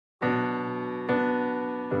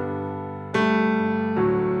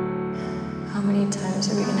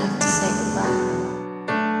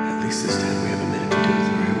At least this time we have a minute to do it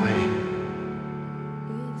the right way.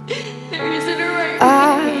 There isn't a right way.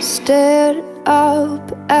 I stared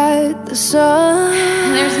up at the sun.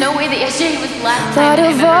 There's no way that yesterday was the last Thought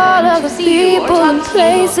time of all of the see you or people and talk to you.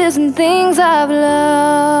 places and things I've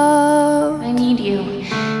loved. I need you.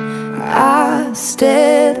 I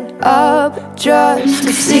stared up just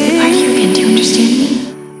to Say goodbye to you see again. Do you understand me?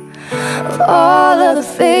 of all of the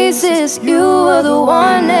faces, you were the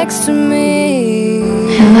one next to me.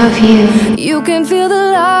 I love you. You can feel the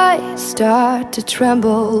light start to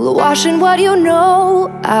tremble, washing what you know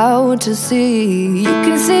out to sea. You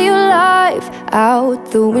can see your life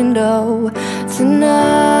out the window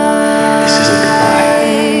tonight. This isn't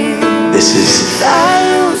goodbye. This is If I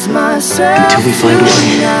lose myself until we find a way.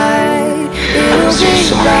 tonight, it'll I'm so be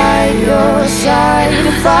sorry. by your side.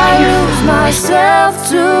 If I lose myself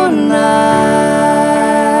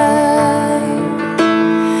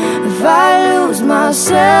tonight, if I lose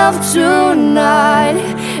myself tonight,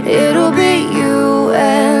 it'll be you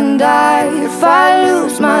and I. If I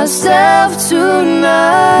lose myself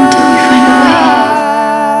tonight, Until we find a way.